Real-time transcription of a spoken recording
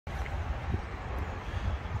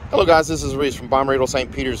Hello guys, this is Reese from Bomb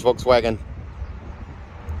St. Peter's Volkswagen.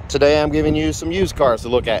 Today I'm giving you some used cars to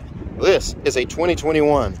look at. This is a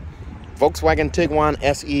 2021 Volkswagen Tiguan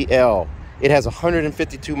SEL. It has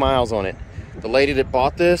 152 miles on it. The lady that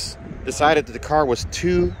bought this decided that the car was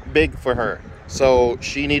too big for her, so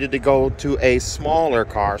she needed to go to a smaller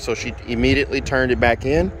car, so she immediately turned it back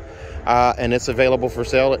in, and it's available for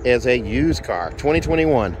sale as a used car.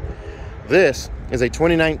 2021. This is a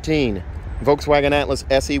 2019 Volkswagen Atlas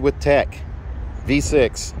SE with tech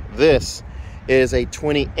V6. This is a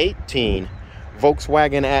 2018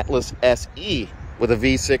 Volkswagen Atlas SE with a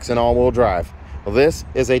V6 and all-wheel drive. Well, this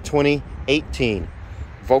is a 2018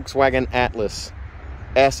 Volkswagen Atlas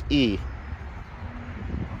SE.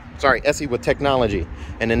 Sorry, SE with technology.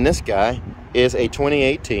 And then this guy is a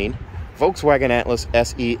 2018 Volkswagen Atlas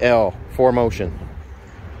SEL 4Motion.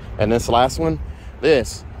 And this last one,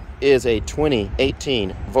 this is a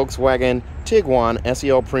 2018 Volkswagen Tiguan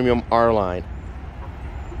SEL Premium R-Line.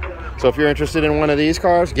 So if you're interested in one of these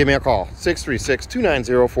cars, give me a call.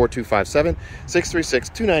 636-290-4257.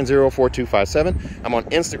 636-290-4257. I'm on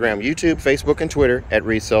Instagram, YouTube, Facebook, and Twitter at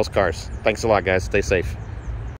Reese Sells Cars. Thanks a lot, guys. Stay safe.